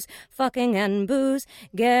booze.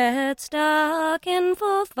 Get stuck in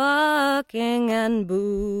for fucking and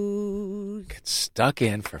booze. Get stuck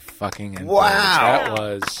in for fucking and Wow. booze. That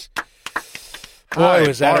was... Boy,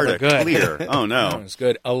 was that ever good. Clear. Oh, no. That was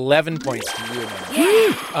good. 11 points to you,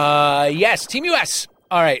 man. Yes, Team US.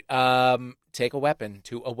 All right, take a weapon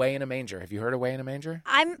to Away in a Manger. Have you heard Away in a Manger?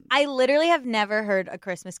 I literally have never heard A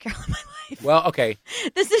Christmas Carol in my life. Well, okay.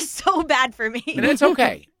 This is so bad for me. And it's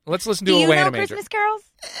okay. Let's listen to Do you Away in know a Manger. Christmas carols?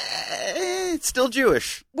 It's still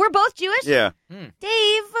Jewish. We're both Jewish? Yeah.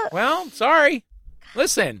 Dave. Well, sorry.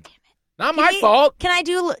 Listen, not my fault. Can I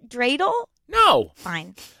do dreidel? No.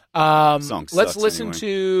 Fine. Song Let's sucks listen anyway. It's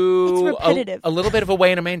to repetitive. a little bit of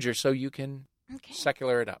Away in a Manger so you can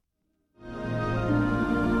secular it up.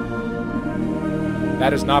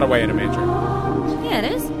 That is not Away in a Manger. Yeah,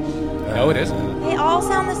 it is. No, it isn't. They all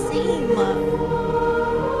sound the same.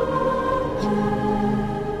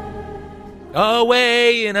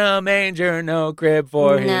 Away in a manger, no crib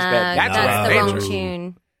for his bed. That's Away in a the wrong Manger.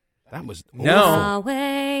 tune. That was No.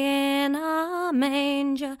 Away in a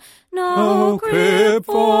manger, No no crib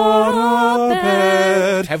for a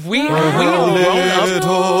bed. Have we Oh, grown up?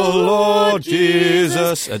 little Lord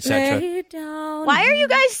Jesus, etc. Lay down. Why are you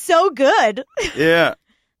guys so good? Yeah.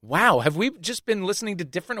 Wow, have we just been listening to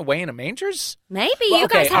different Away in a Mangers? Maybe Well, you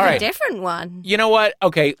guys okay, have all a right. different one. You know what?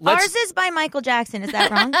 Okay, let's Ours is by Michael Jackson. Is that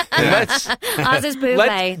wrong? let's Ours is Boubet.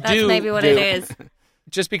 Let's That's do- maybe what do- it is.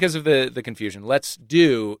 just because of the confusion. Let's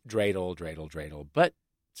do dreidel, but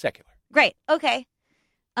secular. Great. Okay.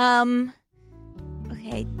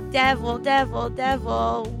 Okay. Devil, devil,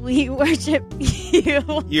 devil, we worship you.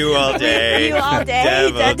 You all day. You all day.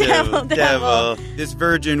 Devil, Devil, devil. This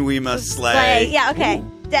virgin we must slay. Yeah, okay.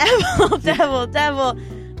 Devil, devil, devil.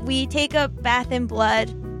 We take a bath in blood.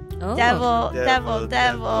 Oh. Devil, devil,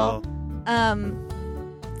 devil.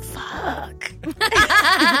 Fuck. You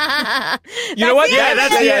know what? the Yeah, end.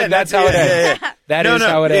 that's the end. That's how it ends. That is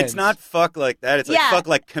how it ends. It's not fuck like that. It's like Yeah. fuck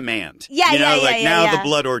like command. Yeah, you know, yeah, like yeah, now yeah. the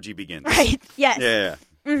blood orgy begins. Right. Yes. Yeah.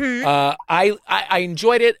 Mm-hmm. I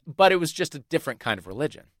enjoyed it, but it was just a different kind of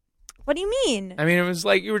religion. What do you mean? I mean, it was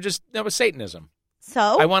like that was Satanism.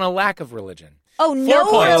 So? I want a lack of religion. Oh, 4 no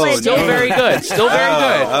points. religion. Still very good. Still very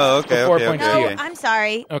good. Oh, okay, 4 okay, points okay. to No, you. I'm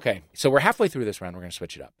sorry. Okay, so we're halfway through this round. We're going to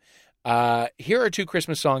switch it up. Here are 2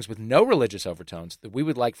 Christmas songs with no religious overtones that we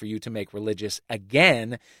would like for you to make religious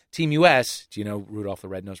again. Team US, do you know Rudolph the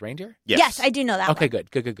Red-Nosed Reindeer? Yes, I do know that Okay, one.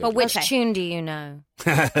 good. But which Okay. tune do you know?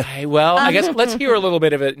 Well, I guess let's hear a little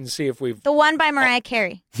bit of it and see if we've... The one by Mariah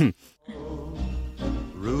Carey.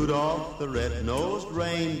 Rudolph the red-nosed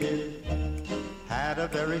reindeer had a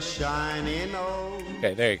very shiny nose.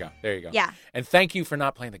 Okay, there you go. Yeah. And thank you for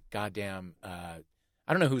not playing the goddamn...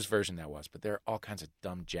 I don't know whose version that was, but there are all kinds of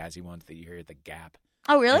dumb jazzy ones that you hear at the Gap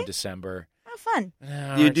Oh, really? in December. Oh, fun.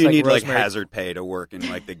 You It's do need like Rosemary- hazard pay to work in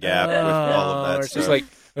like the Gap with all of that It's stuff. just like,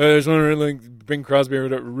 there's one like Bing Crosby or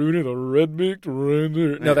Rudy the Red-Beaked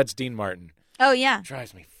Reindeer. No, that's Dean Martin. Oh, yeah.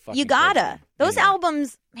 Drives me fucking You gotta. crazy. Those Anyway.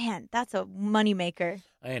 albums, man, that's a moneymaker.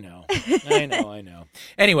 I know.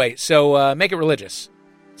 Anyway, so make it religious.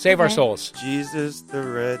 Save our Okay. souls. Jesus the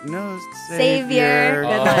red-nosed Savior. Oh,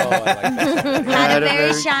 Savior. I like that. Had a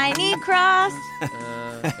very shiny cross.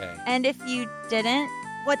 Okay. And if you didn't,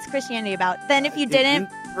 what's Christianity about? Then if you didn't,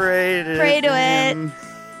 pray pray to it. him.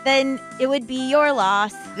 then it would be your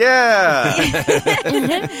loss. Yeah.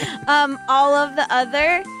 All of the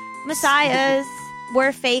other messiahs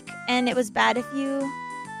were fake, and it was bad if you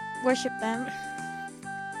worship them.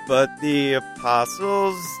 But the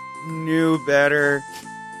apostles knew better.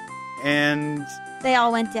 And They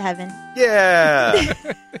all went to heaven. yeah.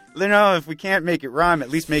 You know, if we can't make it rhyme, at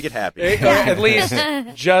least make it happy. At least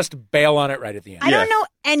just bail on it right at the end. I don't know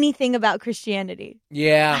anything about Christianity.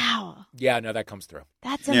 Yeah. Wow. Yeah, no, that comes through.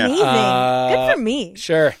 That's Yeah. amazing. Good for me.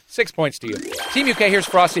 Sure. 6 points to you. Team UK, here's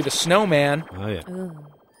Frosty the Snowman. Oh, yeah. Ooh.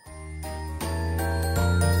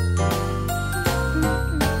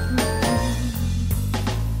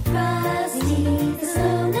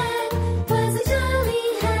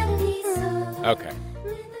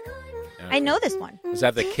 know this one. Was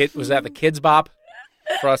that the Kids Bop?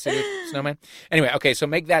 Frosty the Snowman? Anyway, okay, so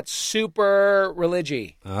make that super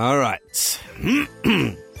religi. All right.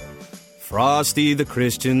 Frosty the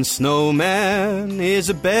Christian Snowman is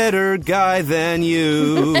a better guy than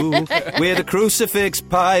you, with a crucifix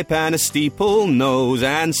pipe and a steeple nose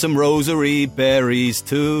and some rosary berries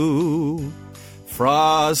too.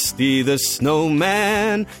 Frosty the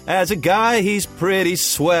Snowman, as a guy he's pretty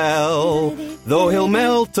swell. Though he'll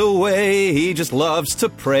melt away, he just loves to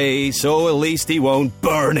pray, so at least he won't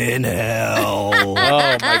burn in hell. Oh,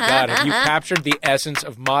 my God. Have you captured the essence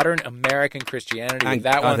of modern American Christianity with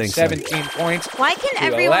that one? 17 points. Why can to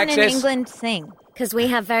everyone Alexis. in England sing? Because we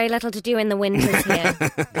have very little to do in the winters here.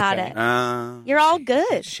 Got it. You're all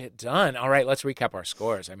good. Shit done. All right, let's recap our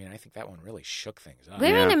scores. I mean, I think that one really shook things up.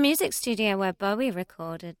 We're in a music studio where Bowie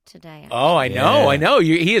recorded today. Oh, I know.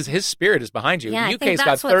 His spirit is behind you. Yeah, the I think UK's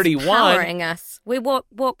that's got 31. What's powering us. We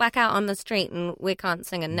walk back out on the street and we can't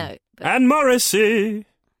sing a note. But... And Morrissey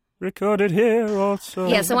recorded here also.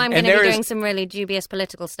 Yeah, so I'm going to be there doing some really dubious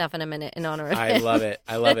political stuff in a minute in honor of I it. love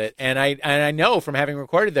it. And I know from having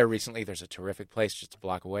recorded there recently, there's a terrific place just a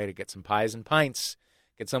block away to get some pies and pints.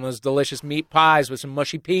 Get some of those delicious meat pies with some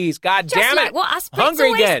mushy peas. God Just damn like it! what us Brits Hungry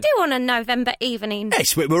always again. do on a November evening.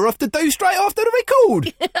 That's what we're off to do straight after the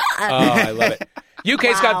record. Oh, I love it.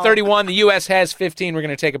 UK's got 31. The US has 15. We're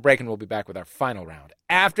going to take a break, and we'll be back with our final round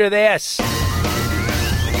after this.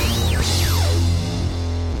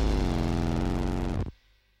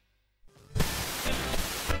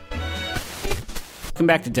 Welcome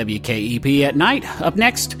back to WKEP at Night. Up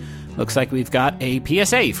next, looks like we've got a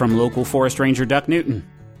PSA from local forest ranger Duck Newton.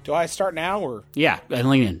 Do I start now or? Yeah,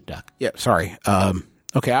 lean in, Duck. Yeah, sorry.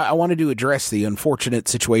 Okay, I wanted to address the unfortunate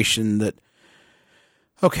situation that...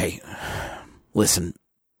 Okay, listen.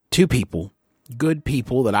 2 people, good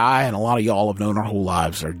people that I and a lot of y'all have known our whole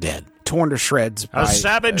lives are dead. Torn to shreds by... A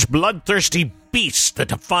savage, bloodthirsty beast that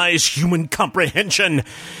defies human comprehension.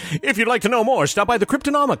 If you'd like to know more, stop by the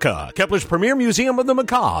Cryptonomica, Kepler's premier museum of the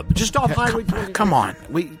macabre, just off Highway 20. Come on.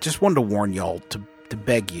 We just wanted to warn y'all, to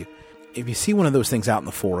beg you. If you see one of those things out in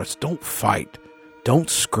the forest, don't fight. Don't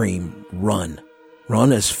scream. Run.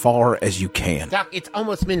 Run as far as you can. Doc, it's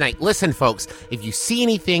almost midnight. Listen, folks, if you see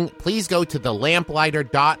anything, please go to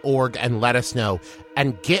thelamplighter.org and let us know.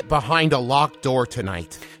 And get behind a locked door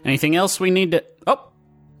tonight. Anything else we need to... Oh,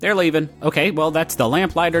 they're leaving. Okay, well, that's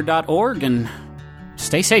thelamplighter.org, and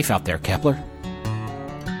stay safe out there, Kepler.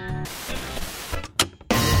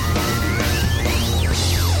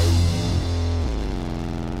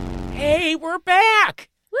 Hey, we're back!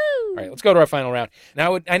 Woo! All right, let's go to our final round.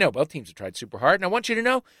 Now, I know both teams have tried super hard, and I want you to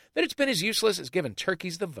know that it's been as useless as giving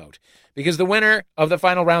turkeys the vote, because the winner of the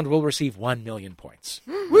final round will receive 1 million points.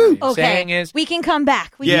 Woo! Okay, saying is, we can come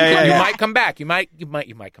back. You might come back. You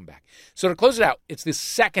might come back. So to close it out, it's the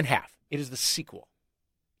second half. It is the sequel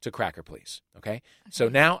to Cracker Please. Okay? So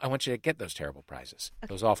now I want you to get those terrible prizes,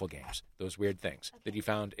 those awful games, those weird things that you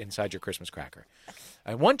found inside your Christmas cracker.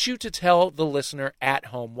 I want you to tell the listener at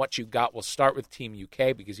home what you got. We'll start with Team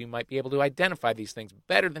UK because you might be able to identify these things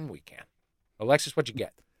better than we can. Alexis, what'd you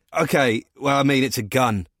get? Okay, well, I mean, it's a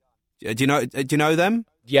gun. Do you know them?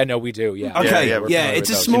 Yeah, no, we do. Yeah. Okay, yeah, it's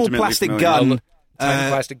a small plastic gun. Tiny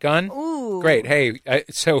plastic gun. Ooh. Great. Hey,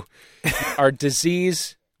 so our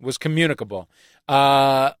disease was communicable.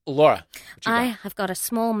 Laura, what you I got? have got a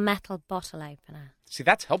small metal bottle opener. See,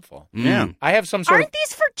 that's helpful. Yeah. I have some sort Aren't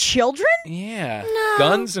these for children? Yeah. No.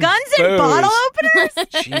 Guns and Bottle openers?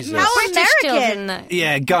 Jesus. How British American. children,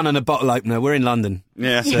 Yeah, gun and a bottle opener. We're in London.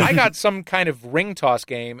 Yeah. I got some kind of ring toss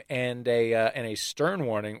game and a stern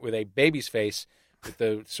warning with a baby's face with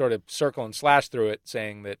the sort of circle and slash through it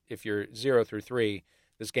saying that if you're 0 through 3,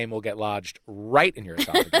 this game will get lodged right in your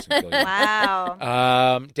esophagus and kill you.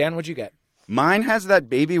 Wow. Dan, what'd you get? Mine has that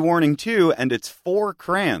baby warning, too, and it's 4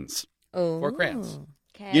 crayons. Oh. 4 crayons.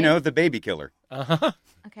 Okay. You know, the baby killer. Uh-huh.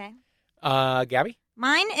 Okay. Gabby?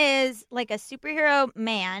 Mine is like a superhero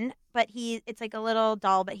man, but it's like a little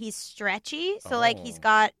doll, but he's stretchy. So like he's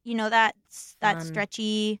got, that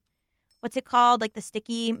stretchy, what's it called? Like the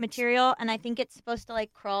sticky material. And I think it's supposed to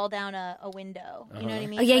like crawl down a window. You know what I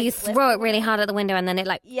mean? Oh, yeah, Like, you throw it really hard at the window and then it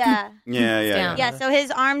like... Yeah. Yeah. Yeah, so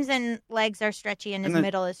his arms and legs are stretchy and his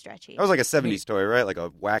middle is stretchy. That was like a 70s toy, right? Like a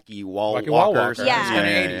wacky wall Wacky walker. wall walker. Yeah. It's kind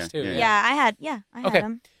of 80s, too. Yeah, I had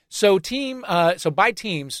him. So so by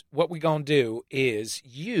teams, what we gonna do is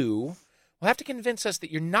you will have to convince us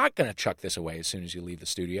that you're not gonna chuck this away as soon as you leave the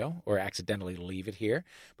studio or accidentally leave it here,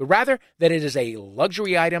 but rather that it is a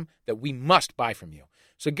luxury item that we must buy from you.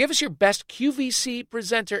 So give us your best QVC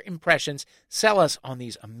presenter impressions. Sell us on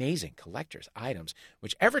these amazing collector's items.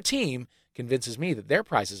 Whichever team convinces me that their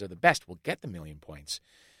prizes are the best will get the 1,000,000 points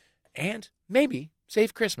and maybe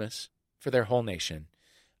save Christmas for their whole nation.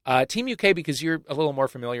 Team UK, because you're a little more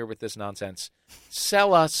familiar with this nonsense,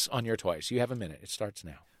 sell us on your toys. You have a minute. It starts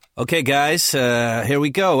now. Okay, guys, here we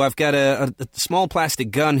go. I've got a small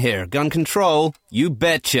plastic gun here. Gun control, you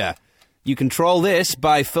betcha. You control this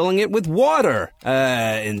by filling it with water.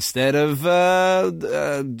 Instead of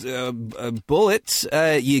bullets,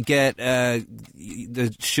 you get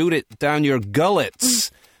shoot it down your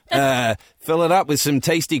gullets. Fill it up with some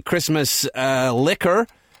tasty Christmas liquor,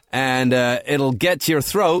 and it'll get to your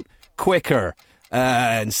throat quicker.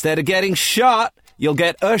 Instead of getting shot, you'll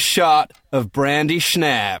get a shot of brandy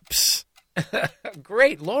schnapps.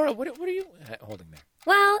 Great. Laura, what are you holding there?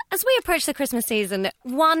 Well, as we approach the Christmas season,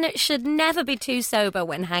 one should never be too sober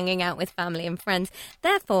when hanging out with family and friends.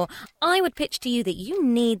 Therefore, I would pitch to you that you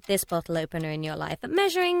need this bottle opener in your life.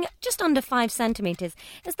 Measuring just under 5 centimetres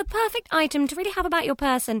is the perfect item to really have about your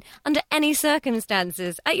person under any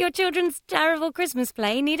circumstances. At your children's terrible Christmas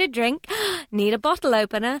play, need a drink? Need a bottle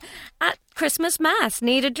opener. At Christmas Mass,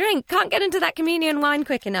 need a drink? Can't get into that communion wine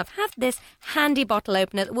quick enough? Have this handy bottle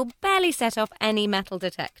opener that will barely set off any metal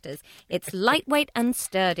detectors. It's lightweight and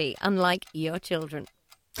sturdy, unlike your children.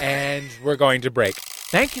 And we're going to break.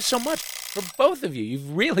 Thank you so much for both of you.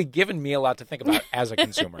 You've really given me a lot to think about as a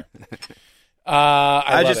consumer.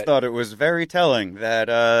 I just thought it was very telling that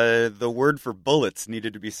the word for bullets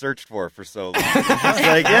needed to be searched for so long. It's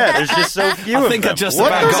like, yeah, there's just so few of them. I think I just what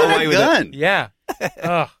about got away with it. Yeah.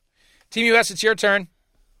 Team US, it's your turn.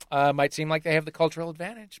 Might seem like they have the cultural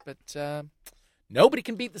advantage, but nobody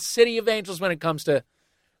can beat the City of Angels when it comes to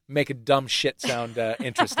make a dumb shit sound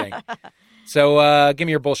interesting. So give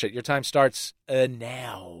me your bullshit. Your time starts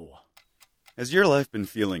now. Has your life been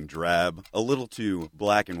feeling drab, a little too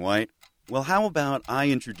black and white? Well, how about I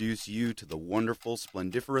introduce you to the wonderful,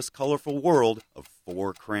 splendiferous, colorful world of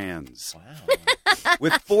 4 crayons. Wow.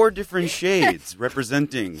 With 4 different shades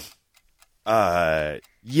representing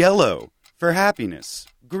yellow for happiness,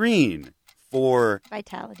 green for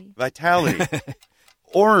vitality,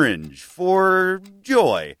 orange for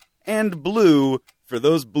joy, and blue for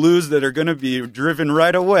those blues that are going to be driven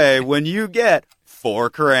right away when you get 4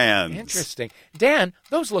 crayons. Interesting. Dan,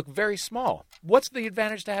 those look very small. What's the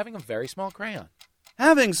advantage to having a very small crayon?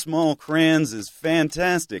 Having small crayons is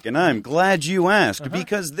fantastic, and I'm glad you asked,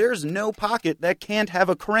 because there's no pocket that can't have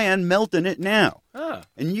a crayon melt in it now.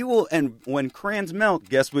 And when crayons melt,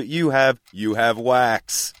 guess what you have? You have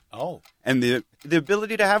wax. Oh. And the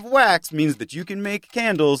ability to have wax means that you can make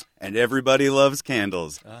candles, and everybody loves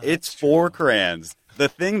candles. It's 4 crayons, the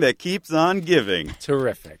thing that keeps on giving.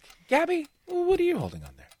 Terrific. Gabby, what are you holding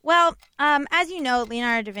on there? Well, as you know,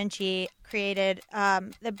 Leonardo da Vinci created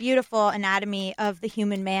the beautiful anatomy of the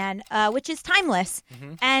human man, which is timeless.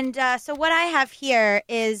 Mm-hmm. And so what I have here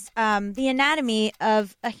is the anatomy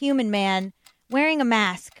of a human man wearing a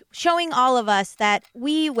mask, showing all of us that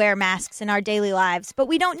we wear masks in our daily lives, but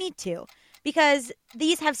we don't need to, because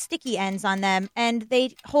these have sticky ends on them, and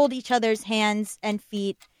they hold each other's hands and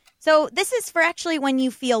feet. So this is for actually when you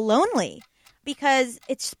feel lonely, because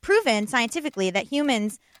it's proven scientifically that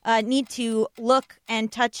humans need to look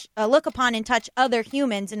upon and touch other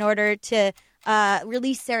humans in order to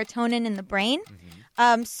release serotonin in the brain.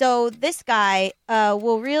 Mm-hmm. So this guy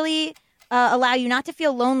will really allow you not to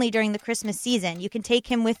feel lonely during the Christmas season. You can take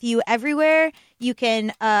him with you everywhere. You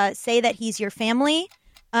can say that he's your family.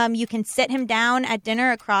 You can sit him down at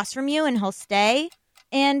dinner across from you, and he'll stay.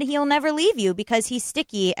 And he'll never leave you because he's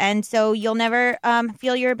sticky, and so you'll never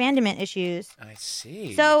feel your abandonment issues. I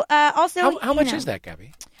see. So also, how much is that,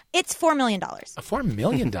 Gabby? It's $4 million. $4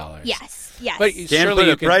 million? Yes. But can't put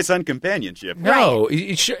a price on companionship. No,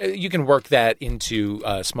 you can work that into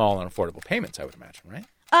small and affordable payments, I would imagine, right?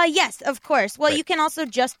 Yes, of course. Well, you can also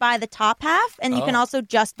just buy the top half, and you can also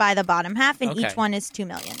just buy the bottom half, and each one is $2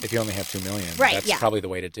 million. If you only have $2 million, right? That's probably the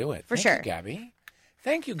way to do it. For Thank sure, you, Gabby.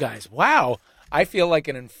 Thank you, guys. Wow, I feel like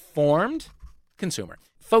an informed consumer,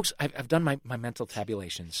 folks. I've done my mental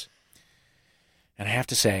tabulations, and I have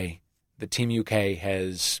to say, the Team UK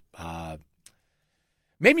has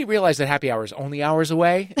made me realize that happy hour is only hours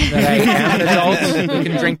away, and that I am an adult who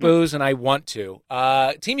can drink booze, and I want to.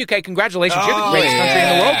 Team UK, congratulations. You're the greatest country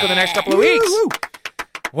in the world for the next couple of weeks. Woo-hoo.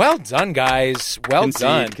 Well done, guys. Well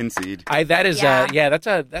done. Concede. That is, that's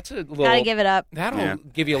a little. Gotta give it up. That'll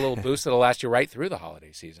give you a little boost that'll last you right through the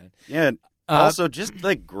holiday season. Yeah. Also, just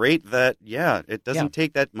like great that it doesn't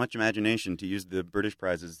take that much imagination to use the British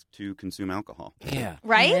prizes to consume alcohol. Yeah,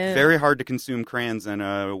 right. Very hard to consume crayons and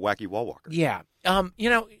a wacky wall walker. Yeah,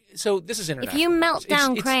 so this is international. If you melt It's-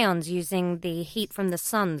 down it's- crayons using the heat from the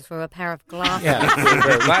sun through a pair of glasses.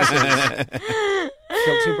 glasses.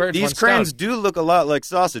 Kill two birds, These one crayons stone. do look a lot like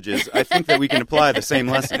sausages. I think that we can apply the same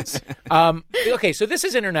lessons. Okay, so this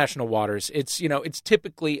is international waters. It's it's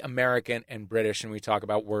typically American and British, and we talk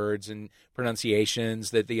about words and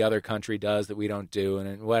pronunciations that the other country does that we don't do,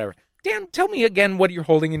 and whatever. Dan, tell me again what you're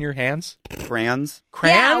holding in your hands. Crayons.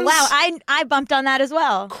 Yeah, wow. I bumped on that as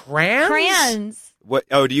well. Crayons. Crayons. What?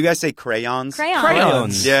 Oh, do you guys say crayons?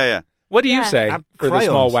 Crayons. Yeah. What do you say for the crayons.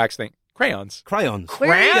 small wax thing? Crayons. Crayons.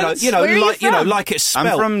 Where are you- Crayons? Where are you from? like it's spelled.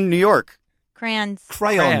 I'm from New York. Crayons.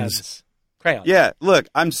 Crayons. Crayons. Yeah, look,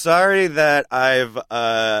 I'm sorry that I've,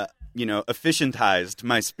 efficientized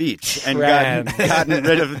my speech and gotten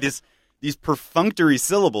rid of these perfunctory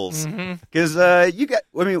syllables. Because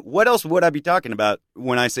what else would I be talking about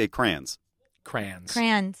when I say crayons? Crayons.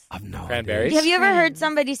 Crayons. I've no Cranberries. Have you ever heard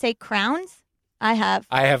somebody say crowns? I have.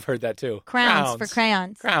 I have heard that too. Crowns for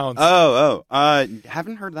crayons. Crowns.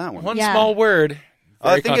 Haven't heard that one. One small word.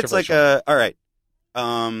 I think it's like all right.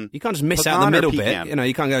 You can't just miss out pecan the or middle pecan? bit.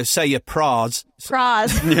 You can't go say your pras. Pras.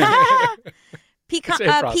 Pecan. Say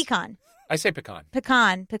pras. Pecan. I say pecan.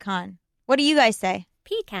 Pecan. What do you guys say?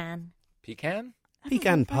 Pecan. Pecan?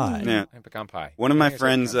 Pecan pie. Yeah. Pecan pie. One of I my think I said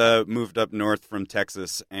friends pecan. moved up north from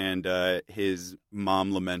Texas, and his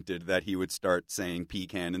mom lamented that he would start saying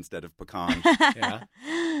pecan instead of pecan. Yeah.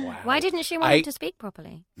 Wow. Why didn't she want him to speak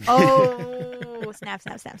properly? Oh, snap.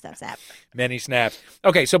 Many snaps.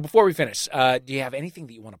 Okay, so before we finish, do you have anything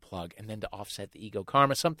that you want to plug and then to offset the ego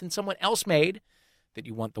karma, something someone else made that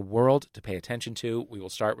you want the world to pay attention to? We will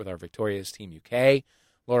start with our victorious Team UK.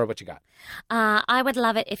 Laura, what you got? I would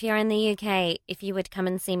love it if you're in the UK, if you would come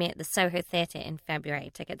and see me at the Soho Theatre in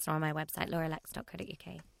February. Tickets are on my website,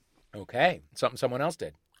 lauralex.co.uk. Okay, something someone else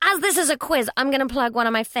did. As this is a quiz, I'm going to plug one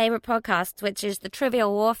of my favorite podcasts, which is the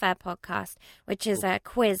Trivial Warfare podcast, which is a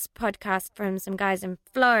quiz podcast from some guys in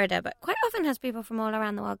Florida, but quite often has people from all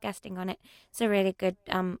around the world guesting on it. It's a really good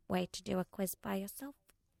way to do a quiz by yourself.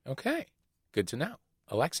 Okay, good to know.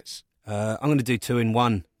 Alexis. I'm going to do 2 in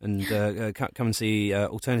 1 and come and see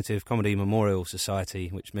Alternative Comedy Memorial Society,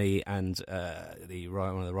 which me and one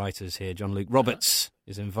of the writers here, John Luke Roberts,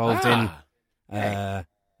 is involved in.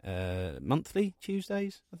 Monthly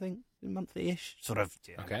Tuesdays, I think, monthly-ish, sort of.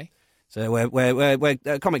 Yeah. Okay. So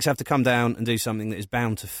where comics have to come down and do something that is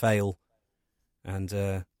bound to fail, and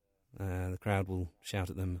the crowd will shout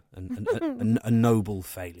at them a noble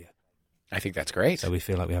failure. I think that's great. So we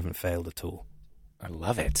feel like we haven't failed at all. I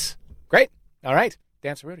love it. Great. All right.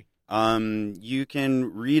 Dan Cerruti. You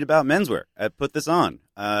can read about menswear at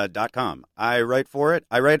putthison.com. I write for it.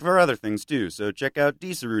 I write for other things, too. So check out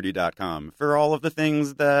dcerruti.com for all of the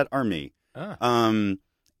things that are me. And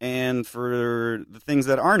for the things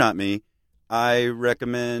that are not me, I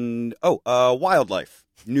recommend, Wildlife.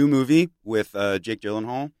 New movie with Jake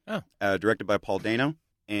Gyllenhaal, directed by Paul Dano,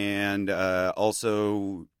 and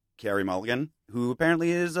also Carey Mulligan, who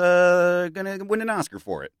apparently is going to win an Oscar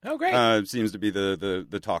for it. Oh, great. Seems to be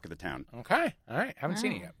the talk of the town. Okay. All right. Haven't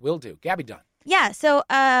seen it yet. Will do. Gabby Dunn. Yeah, so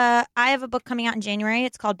I have a book coming out in January.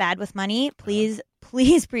 It's called Bad with Money. Please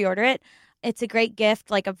pre-order it. It's a great gift,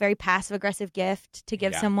 like a very passive-aggressive gift to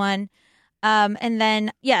give someone. And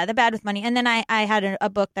then, The Bad with Money. And then I had a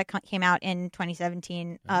book that came out in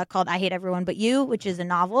 2017 called I Hate Everyone But You, which is a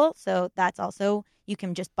novel. So that's also, you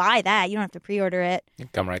can just buy that. You don't have to pre-order it.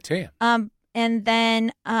 It'll come right to you. And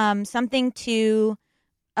then something to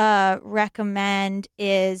recommend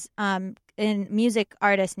is a music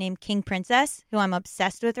artist named King Princess, who I'm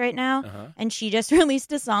obsessed with right now. And she just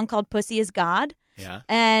released a song called Pussy is God. Yeah.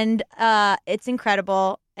 And it's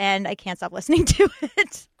incredible, and I can't stop listening to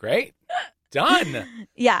it. Great. Done.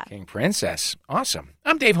 Yeah. King Princess. Awesome.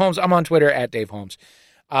 I'm Dave Holmes. I'm on Twitter at Dave Holmes.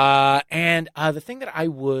 And the thing that I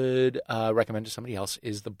would recommend to somebody else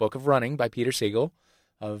is The Book of Running by Peter Siegel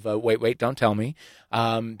of Wait, Don't Tell Me,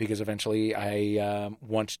 because eventually I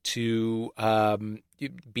want to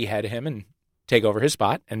behead him and take over his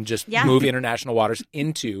spot and just move international waters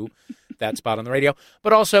into that spot on the radio.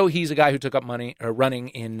 But also, he's a guy who took up running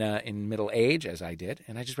in middle age, as I did,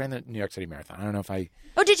 and I just ran the New York City Marathon. I don't know if I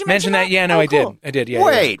did you mention that? Yeah, no, I cool. did. I did. Yeah.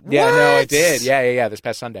 Wait, yeah. what? No, I did. Yeah. This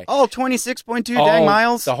past Sunday. 26.2 dang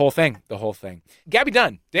miles. The whole thing. Gabby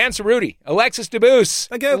Dunn, Dan Cerruti, Alexis DeBoos,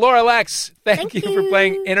 Thank you. Laura Lex. Thank you for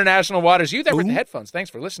playing International Waters. You there with the headphones.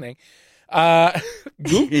 Thanks for listening. Yeah.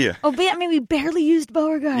 Oh, but I mean, we barely used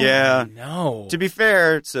Beauregard. Yeah. No. To be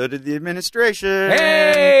fair, so did the administration.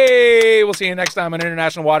 Hey, We'll see you next time on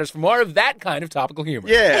International Waters for more of that kind of topical humor.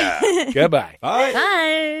 Yeah. Goodbye. Bye.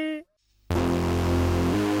 Bye.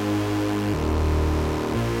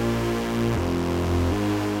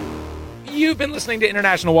 You've been listening to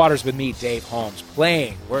International Waters with me, Dave Holmes,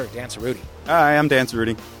 playing Word Dan Cerruti. Hi, I'm Dan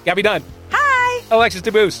Cerruti. Gabby Dunn. Hi. Alexis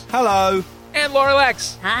DeBoos. Hello. And Laura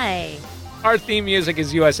Lex. Hi. Our theme music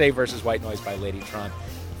is USA vs. White Noise by Lady Tron.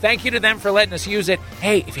 Thank you to them for letting us use it.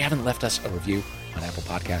 Hey, if you haven't left us a review on Apple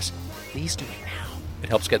Podcasts, please do it now. It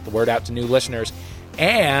helps get the word out to new listeners,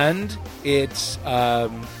 and it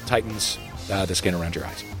tightens the skin around your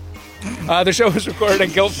eyes. The show was recorded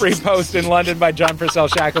at Guilt-Free Post in London by John Purcell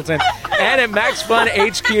Shackleton and at Max Fun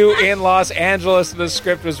HQ in Los Angeles. The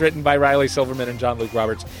script was written by Riley Silverman and John Luke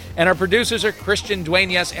Roberts. And our producers are Christian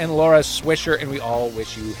Duenas and Laura Swisher, and we all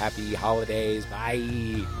wish you happy holidays.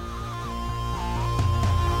 Bye.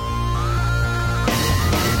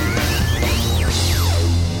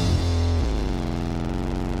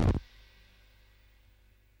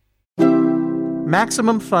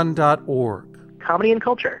 MaximumFun.org. Comedy and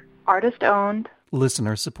culture. Artist owned.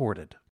 Listener supported.